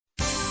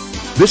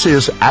This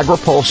is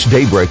AgriPulse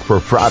Daybreak for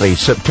Friday,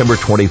 September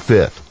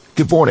 25th.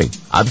 Good morning.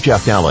 I'm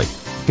Jeff Nally.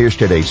 Here's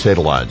today's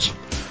headlines.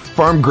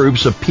 Farm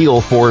groups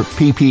appeal for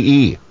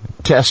PPE.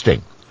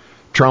 Testing.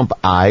 Trump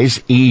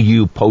eyes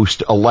EU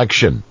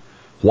post-election.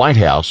 White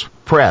House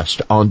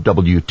pressed on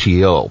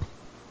WTO.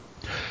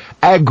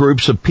 Ag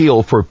groups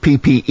appeal for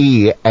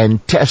PPE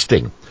and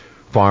testing.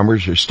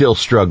 Farmers are still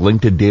struggling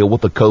to deal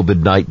with the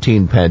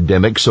COVID-19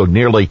 pandemic, so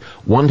nearly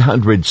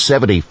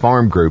 170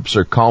 farm groups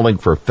are calling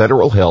for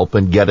federal help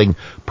in getting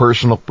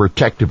personal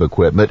protective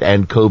equipment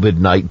and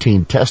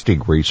COVID-19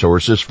 testing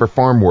resources for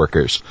farm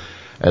workers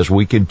as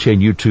we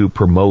continue to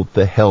promote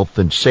the health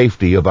and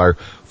safety of our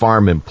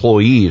farm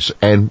employees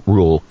and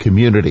rural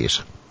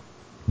communities.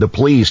 The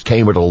pleas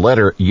came in a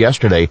letter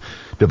yesterday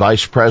to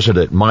Vice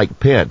President Mike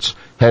Pence,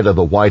 head of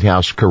the White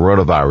House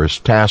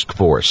Coronavirus Task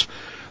Force.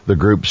 The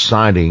groups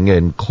signing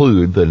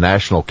include the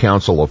National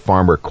Council of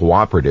Farmer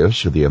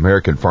Cooperatives, the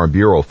American Farm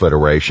Bureau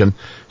Federation,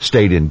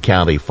 state and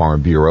county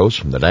farm bureaus,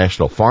 the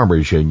National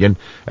Farmers Union,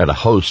 and a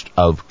host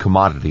of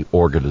commodity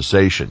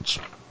organizations.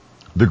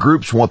 The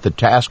groups want the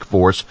task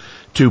force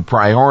to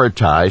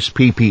prioritize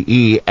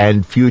PPE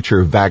and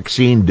future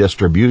vaccine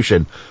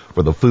distribution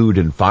for the food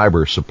and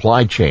fiber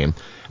supply chain,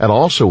 and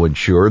also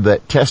ensure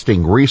that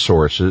testing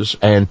resources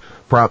and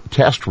prompt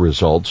test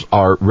results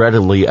are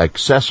readily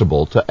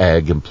accessible to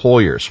ag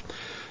employers.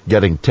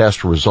 Getting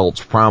test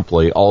results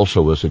promptly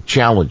also is a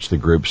challenge, the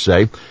groups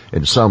say.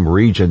 In some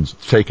regions,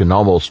 it's taken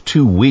almost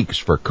 2 weeks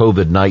for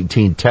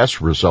COVID-19 test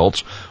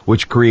results,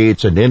 which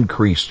creates an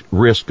increased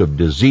risk of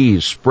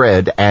disease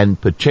spread and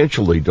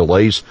potentially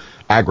delays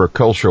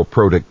agricultural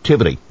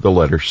productivity, the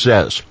letter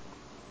says.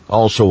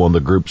 Also on the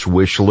group's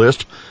wish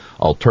list,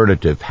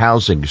 alternative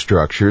housing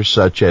structures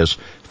such as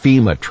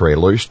FEMA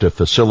trailers to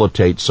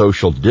facilitate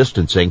social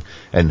distancing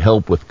and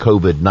help with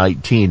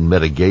COVID-19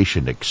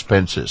 mitigation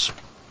expenses.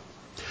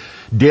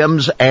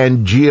 Dems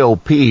and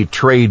GOP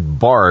trade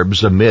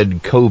barbs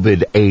amid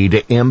COVID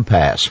aid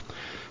impasse.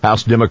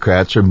 House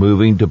Democrats are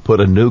moving to put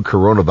a new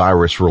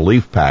coronavirus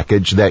relief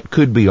package that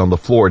could be on the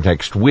floor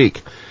next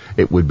week.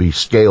 It would be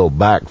scaled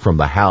back from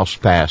the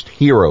House-passed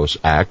HEROES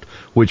Act,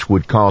 which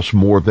would cost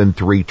more than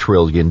 $3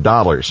 trillion.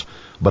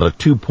 But a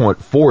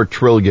 $2.4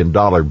 trillion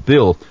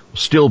bill will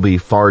still be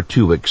far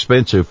too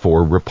expensive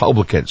for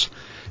Republicans.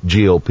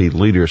 GOP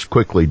leaders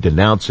quickly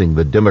denouncing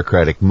the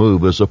Democratic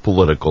move as a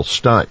political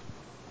stunt.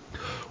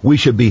 We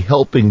should be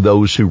helping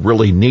those who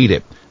really need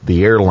it.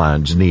 The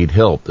airlines need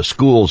help, the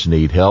schools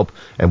need help,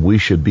 and we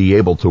should be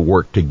able to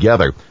work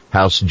together,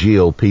 House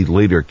GOP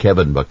leader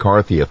Kevin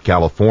McCarthy of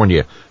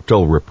California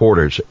told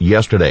reporters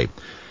yesterday.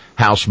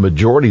 House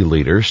Majority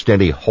Leader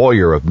Steny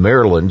Hoyer of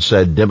Maryland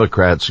said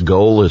Democrats'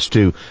 goal is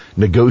to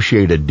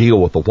negotiate a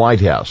deal with the White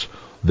House.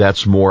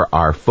 That's more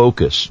our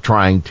focus,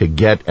 trying to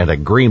get an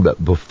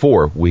agreement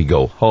before we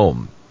go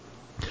home.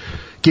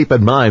 Keep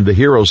in mind, the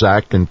HEROES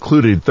Act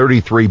included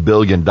 $33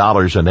 billion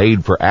in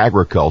aid for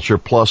agriculture,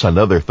 plus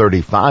another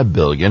 $35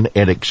 billion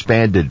in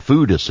expanded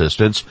food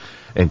assistance,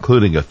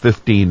 including a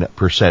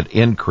 15%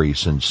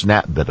 increase in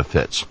SNAP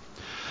benefits.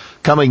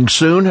 Coming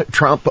soon,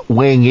 Trump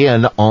weighing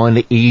in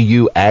on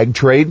EU ag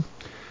trade.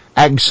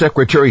 Ag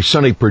Secretary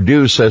Sonny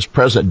Perdue says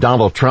President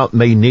Donald Trump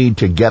may need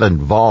to get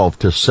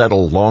involved to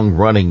settle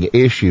long-running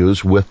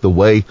issues with the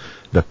way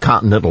the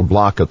continental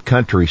bloc of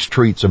countries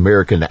treats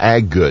American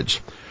ag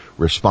goods.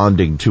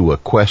 Responding to a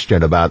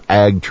question about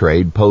ag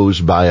trade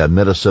posed by a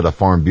Minnesota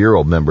Farm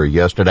Bureau member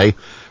yesterday,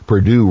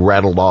 Perdue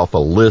rattled off a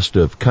list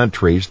of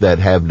countries that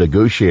have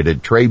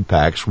negotiated trade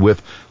pacts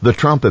with the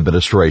Trump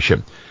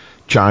administration.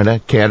 China,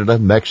 Canada,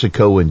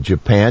 Mexico, and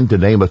Japan, to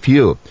name a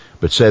few,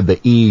 but said the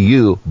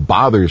EU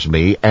bothers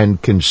me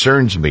and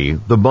concerns me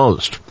the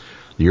most.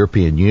 The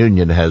European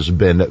Union has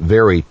been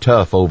very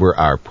tough over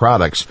our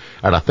products,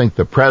 and I think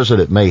the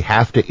president may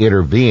have to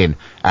intervene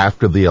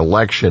after the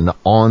election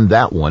on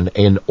that one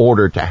in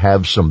order to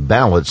have some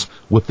balance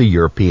with the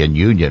European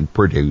Union,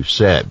 Perdue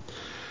said.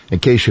 In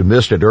case you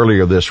missed it,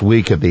 earlier this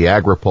week at the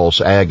AgriPulse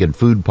Ag and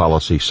Food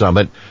Policy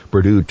Summit,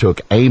 Perdue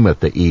took aim at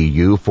the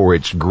EU for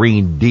its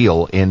Green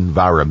Deal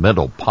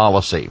environmental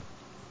policy.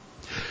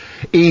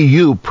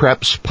 EU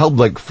preps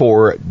public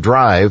for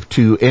drive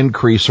to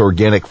increase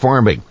organic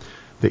farming.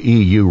 The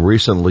EU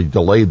recently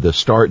delayed the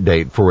start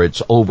date for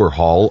its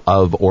overhaul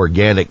of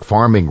organic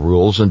farming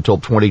rules until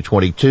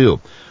 2022.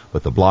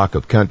 But the bloc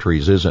of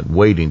countries isn't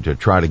waiting to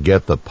try to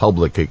get the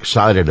public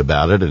excited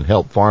about it and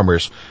help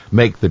farmers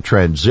make the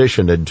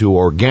transition into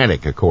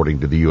organic, according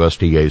to the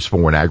USDA's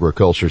Foreign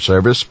Agriculture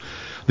Service.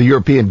 The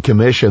European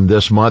Commission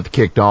this month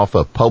kicked off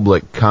a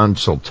public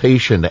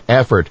consultation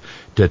effort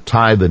to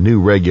tie the new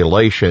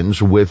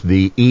regulations with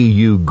the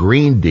EU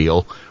Green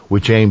Deal,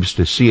 which aims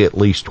to see at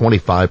least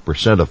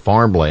 25% of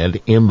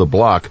farmland in the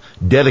bloc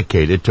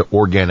dedicated to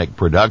organic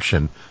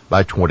production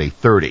by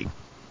 2030.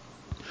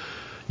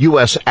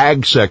 U.S.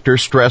 ag sector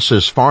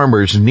stresses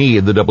farmers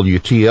need the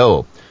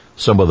WTO.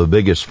 Some of the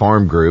biggest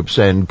farm groups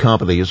and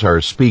companies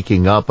are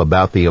speaking up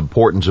about the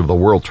importance of the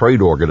World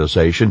Trade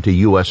Organization to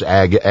U.S.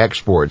 ag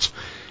exports.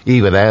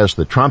 even as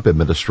the Trump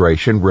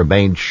administration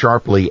remained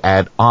sharply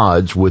at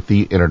odds with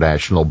the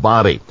international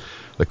body.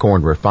 The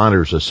Corn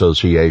Refiners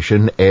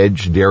Association,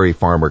 Edge Dairy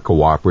Farmer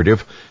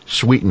Cooperative,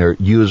 Sweetener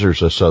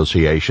Users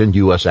Association,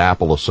 U.S.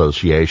 Apple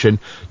Association,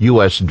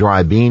 U.S.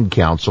 Dry Bean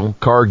Council,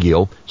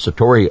 Cargill,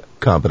 Sartori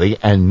Company,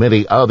 and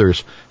many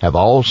others have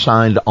all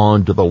signed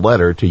on to the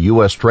letter to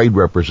U.S. Trade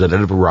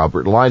Representative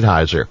Robert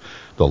Lighthizer.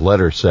 The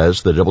letter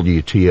says the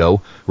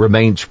WTO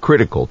remains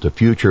critical to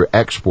future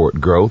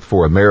export growth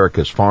for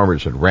America's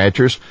farmers and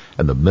ranchers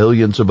and the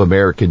millions of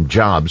American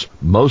jobs,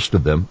 most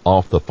of them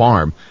off the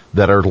farm,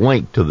 that are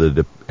linked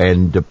to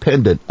and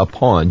dependent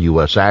upon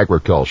U.S.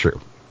 agriculture.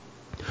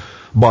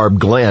 Barb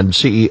Glenn,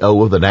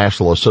 CEO of the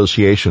National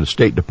Association of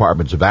State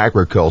Departments of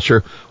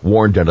Agriculture,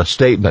 warned in a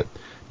statement,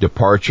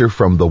 departure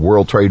from the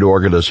World Trade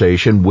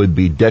Organization would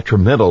be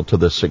detrimental to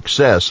the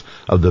success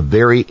of the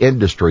very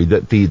industry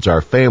that feeds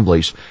our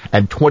families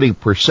and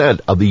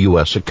 20% of the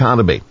U.S.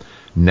 economy.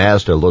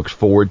 NASDA looks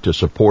forward to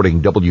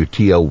supporting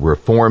WTO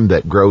reform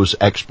that grows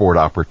export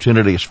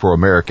opportunities for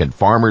American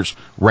farmers,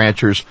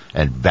 ranchers,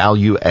 and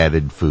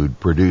value-added food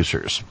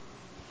producers.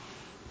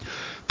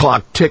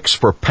 Clock ticks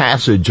for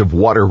passage of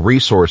Water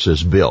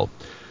Resources Bill.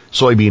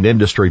 Soybean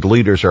industry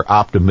leaders are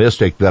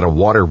optimistic that a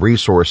water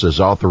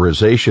resources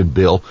authorization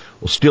bill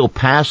will still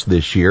pass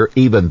this year,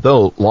 even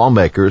though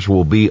lawmakers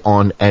will be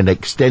on an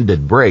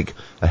extended break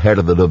ahead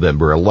of the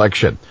November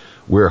election.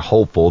 We're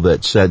hopeful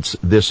that since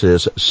this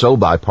is so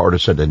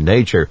bipartisan in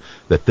nature,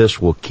 that this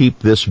will keep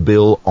this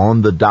bill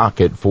on the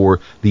docket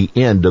for the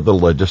end of the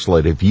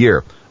legislative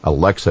year.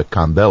 Alexa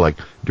Konbelik,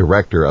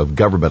 Director of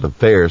Government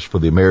Affairs for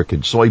the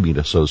American Soybean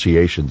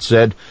Association,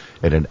 said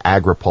in an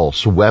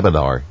AgriPulse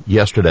webinar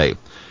yesterday.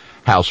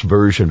 House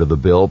version of the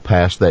bill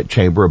passed that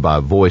chamber by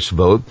voice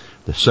vote.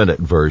 The Senate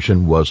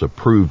version was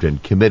approved in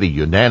committee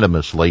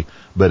unanimously,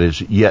 but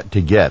is yet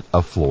to get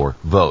a floor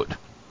vote.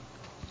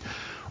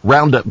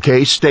 Roundup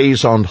case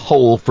stays on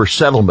hold for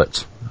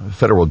settlements. A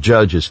federal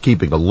judge is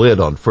keeping a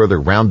lid on further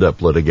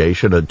Roundup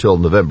litigation until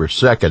November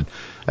 2nd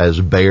as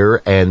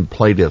Bayer and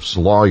plaintiffs'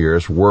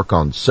 lawyers work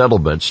on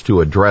settlements to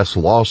address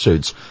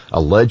lawsuits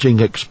alleging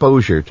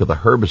exposure to the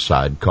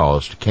herbicide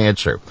caused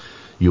cancer.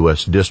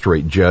 U.S.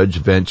 District Judge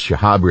Vince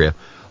Shahabria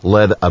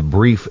led a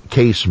brief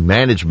case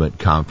management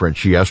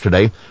conference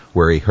yesterday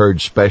where he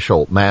heard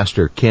Special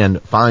Master Ken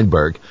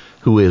Feinberg,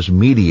 who is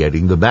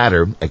mediating the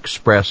matter,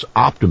 express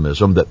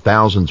optimism that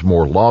thousands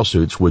more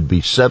lawsuits would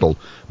be settled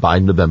by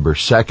November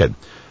 2nd.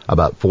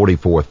 About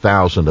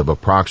 44,000 of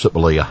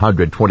approximately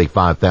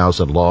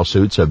 125,000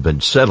 lawsuits have been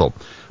settled.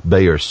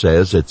 Bayer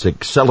says it's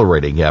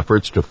accelerating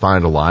efforts to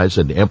finalize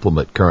and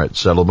implement current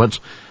settlements,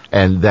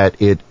 and that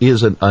it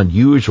isn't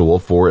unusual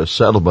for a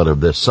settlement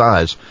of this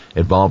size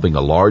involving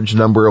a large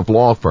number of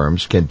law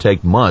firms can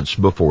take months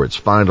before it's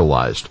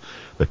finalized.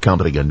 The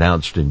company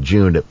announced in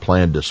June it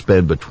planned to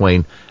spend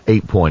between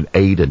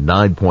 $8.8 and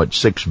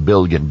 $9.6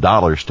 billion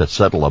to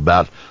settle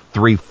about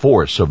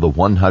 3/4 of the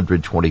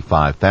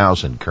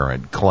 125,000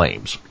 current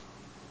claims.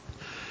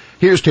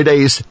 Here's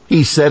today's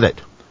He Said It.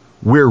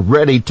 We're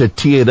ready to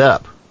tee it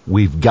up.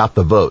 We've got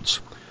the votes.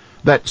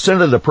 That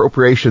Senate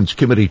Appropriations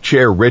Committee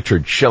Chair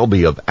Richard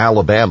Shelby of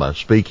Alabama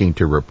speaking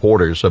to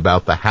reporters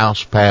about the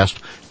House-passed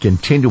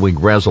continuing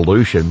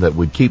resolution that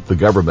would keep the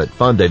government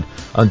funded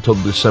until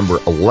December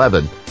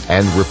 11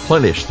 and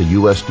replenish the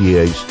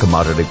USDA's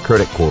Commodity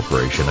Credit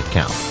Corporation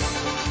account.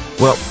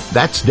 Well,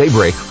 that's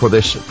Daybreak for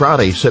this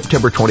Friday,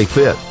 September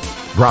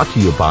 25th. Brought to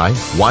you by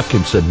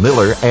Watkinson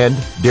Miller and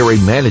Dairy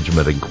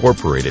Management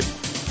Incorporated.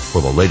 For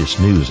the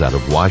latest news out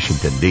of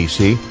Washington,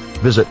 D.C.,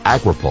 visit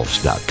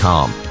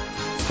agripulse.com.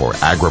 For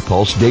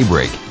AgriPulse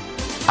Daybreak,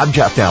 I'm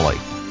Jeff Daly.